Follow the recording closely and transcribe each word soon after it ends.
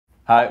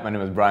Hi, my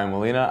name is Brian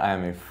Molina. I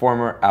am a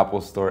former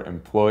Apple Store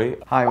employee.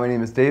 Hi, my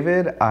name is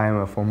David. I am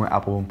a former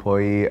Apple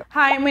employee.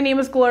 Hi, my name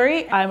is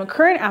Glory. I'm a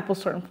current Apple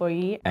Store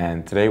employee.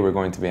 And today we're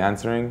going to be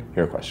answering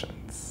your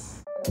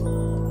questions.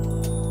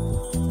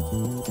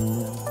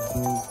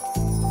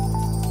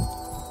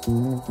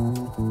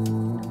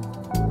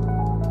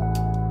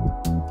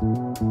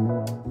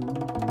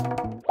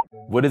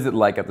 What is it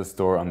like at the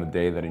store on the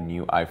day that a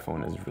new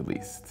iPhone is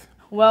released?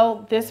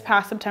 Well, this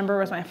past September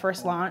was my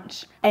first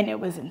launch, and it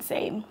was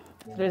insane.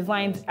 There's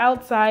lines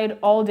outside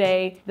all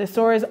day. The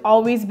store is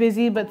always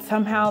busy, but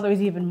somehow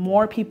there's even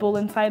more people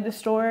inside the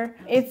store.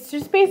 It's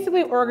just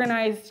basically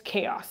organized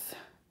chaos.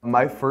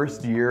 My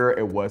first year,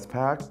 it was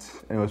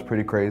packed, and it was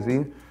pretty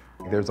crazy.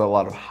 There's a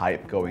lot of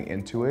hype going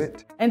into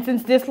it. And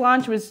since this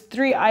launch was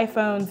 3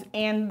 iPhones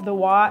and the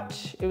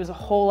watch, it was a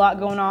whole lot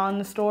going on in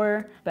the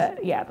store.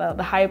 But yeah,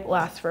 the hype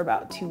lasts for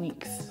about 2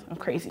 weeks of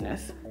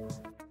craziness.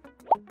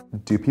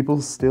 Do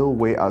people still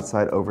wait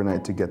outside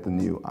overnight to get the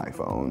new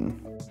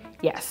iPhone?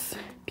 Yes,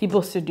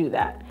 people still do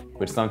that.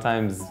 Which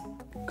sometimes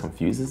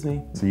confuses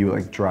me. So you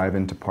like drive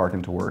into park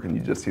into work and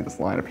you just see this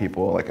line of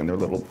people like in their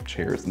little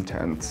chairs and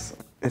tents.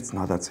 It's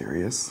not that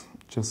serious.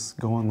 Just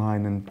go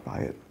online and buy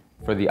it.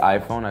 For the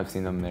iPhone, I've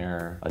seen them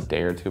there a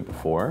day or two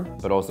before,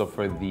 but also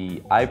for the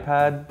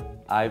iPad,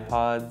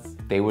 iPods,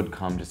 they would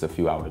come just a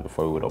few hours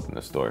before we would open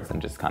the stores and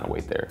just kind of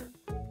wait there.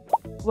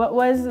 What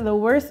was the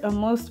worst or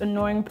most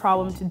annoying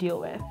problem to deal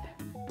with?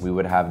 We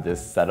would have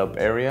this setup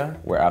area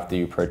where after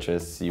you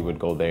purchase, you would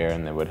go there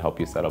and they would help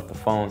you set up the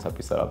phones, help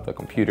you set up the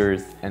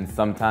computers. And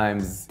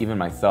sometimes, even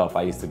myself,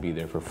 I used to be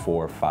there for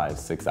 4, 5,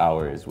 6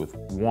 hours with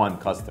one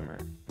customer.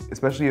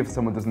 Especially if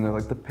someone doesn't know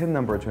like the PIN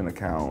number to an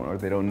account or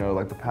they don't know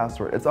like the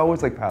password. It's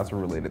always like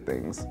password related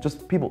things.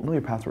 Just people know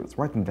your passwords,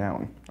 write them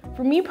down.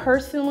 For me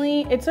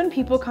personally, it's when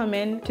people come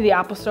in to the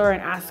Apple Store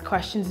and ask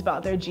questions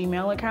about their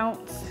Gmail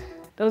accounts.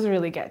 Those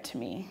really get to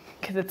me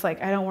because it's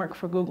like, I don't work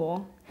for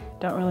Google.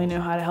 Don't really know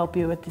how to help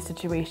you with the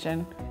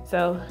situation.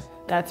 So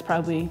that's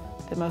probably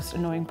the most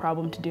annoying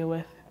problem to deal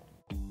with.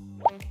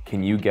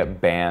 Can you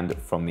get banned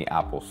from the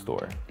Apple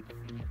Store?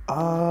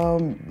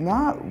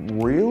 Not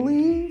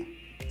really.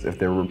 If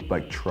there were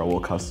like trouble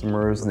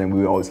customers, then we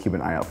would always keep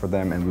an eye out for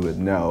them and we would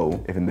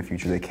know if in the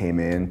future they came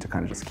in to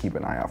kind of just keep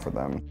an eye out for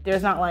them.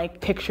 There's not like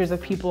pictures of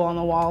people on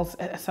the walls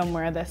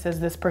somewhere that says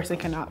this person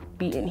cannot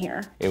be in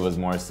here. It was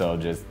more so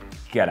just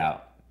get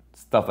out,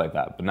 stuff like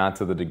that, but not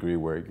to the degree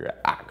where you're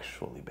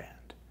actually banned.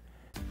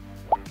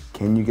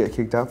 Can you get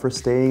kicked out for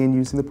staying and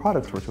using the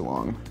products for too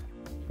long?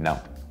 No,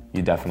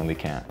 you definitely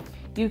can't.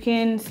 You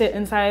can sit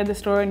inside the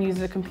store and use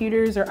the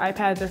computers or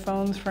iPads or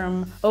phones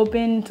from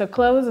open to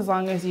close as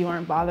long as you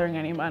aren't bothering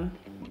anyone.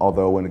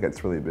 Although when it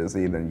gets really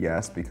busy, then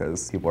yes,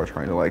 because people are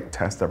trying to like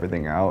test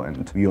everything out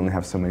and you only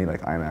have so many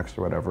like iMacs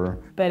or whatever.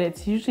 But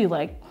it's usually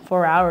like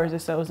 4 hours or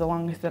so is the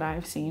longest that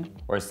I've seen.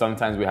 Or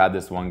sometimes we had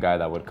this one guy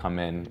that would come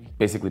in,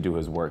 basically do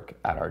his work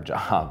at our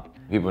job.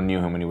 People knew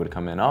him when he would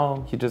come in,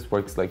 oh, he just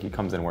works, like he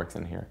comes and works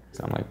in here.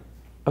 So I'm like,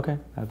 okay,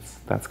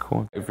 that's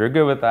cool. If you're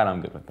good with that,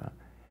 I'm good with that.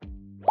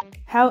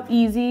 How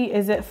easy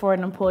is it for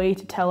an employee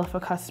to tell if a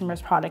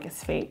customer's product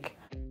is fake?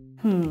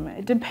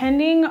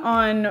 Depending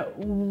on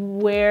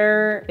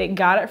where they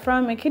got it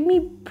from, it can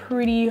be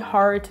pretty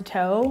hard to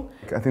tell.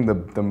 I think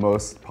the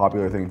most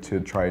popular thing to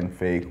try and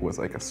fake was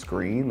like a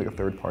screen, like a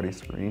third-party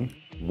screen.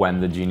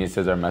 When the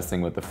geniuses are messing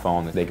with the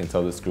phone, they can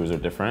tell the screws are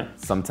different.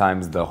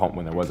 Sometimes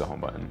when there was a home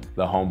button,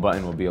 the home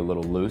button will be a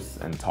little loose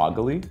and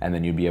toggly, and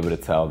then you'd be able to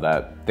tell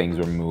that things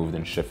were moved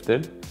and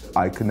shifted.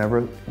 I could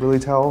never really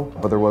tell,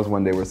 but there was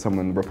one day where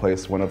someone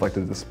replaced one of like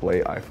the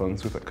display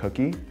iPhones with a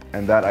cookie,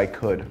 and that I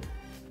could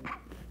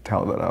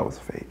tell that I was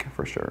fake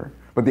for sure.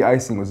 But the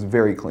icing was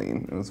very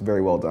clean. It was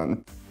very well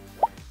done.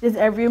 Does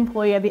every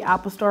employee at the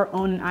Apple Store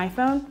own an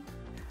iPhone?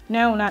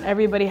 No, not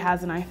everybody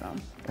has an iPhone.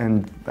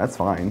 And that's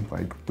fine.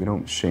 Like, we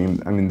don't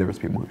shame, I mean, there was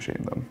people who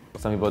shamed them.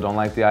 Some people don't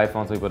like the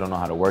iPhone, some people don't know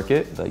how to work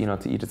it, but you know,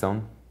 to each its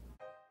own.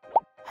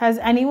 Has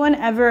anyone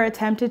ever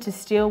attempted to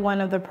steal one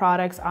of the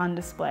products on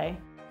display?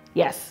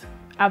 Yes,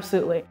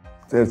 absolutely.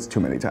 It's too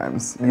many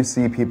times. You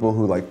see people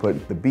who like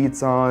put the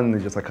Beats on, they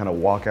just like kind of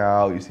walk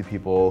out. You see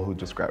people who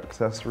just grab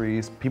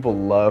accessories. People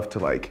love to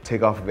like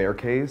take off their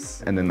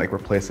case and then like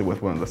replace it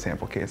with one of the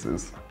sample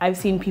cases. I've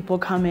seen people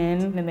come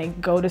in and they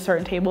go to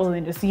certain tables and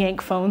they just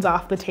yank phones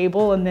off the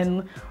table and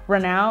then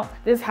run out.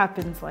 This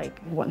happens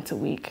like once a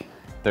week.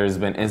 There's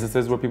been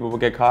instances where people will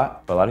get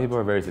caught, but a lot of people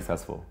are very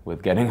successful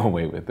with getting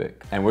away with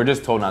it. And we're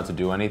just told not to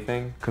do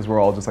anything. Because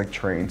we're all just like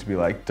trained to be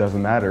like,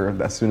 doesn't matter,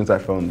 as soon as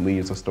that phone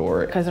leaves the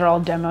store. Because they're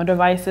all demo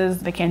devices,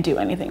 they can't do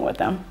anything with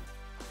them.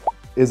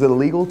 Is it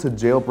illegal to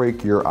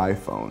jailbreak your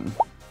iPhone?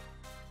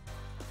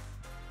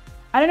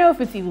 I don't know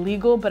if it's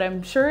illegal, but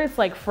I'm sure it's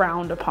like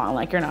frowned upon,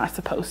 like you're not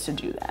supposed to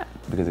do that.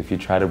 Because if you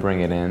try to bring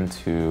it in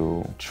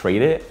to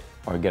trade it,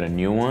 or get a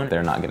new one,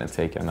 they're not gonna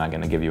take it, they're not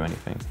gonna give you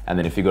anything. And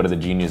then if you go to the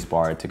Genius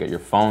Bar to get your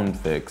phone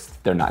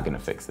fixed, they're not gonna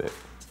fix it.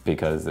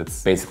 because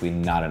it's basically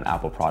not an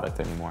Apple product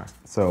anymore.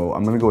 So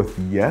I'm gonna go with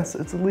yes,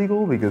 it's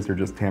illegal because they're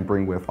just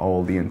tampering with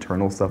all the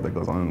internal stuff that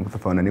goes on with the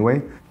phone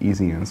anyway.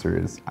 Easy answer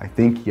is, I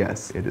think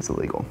yes, it is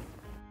illegal.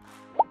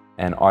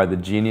 And are the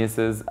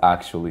geniuses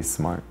actually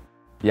smart?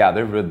 Yeah,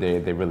 they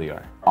really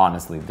are.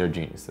 Honestly, they're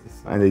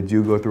geniuses. And they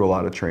do go through a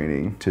lot of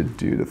training to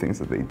do the things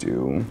that they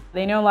do.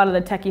 They know a lot of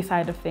the techie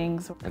side of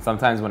things. And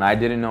sometimes when I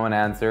didn't know an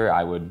answer,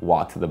 I would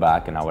walk to the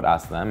back and I would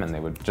ask them and they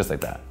would, just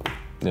like that.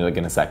 They're like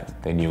in a second,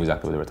 they knew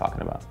exactly what they were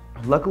talking about.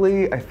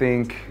 Luckily, I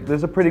think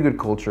there's a pretty good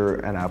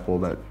culture at Apple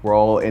that we're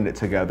all in it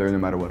together no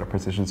matter what our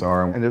positions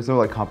are. And there's no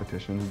like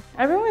competition.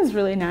 Everyone's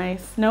really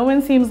nice. No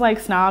one seems like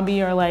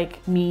snobby or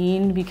like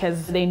mean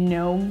because they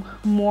know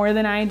more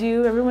than I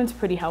do. Everyone's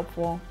pretty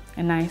helpful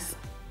and nice.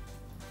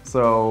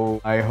 So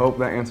I hope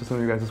that answers some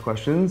of you guys'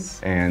 questions,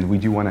 and we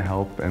do want to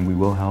help and we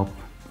will help.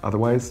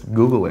 Otherwise,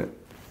 Google it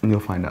and you'll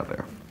find out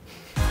there.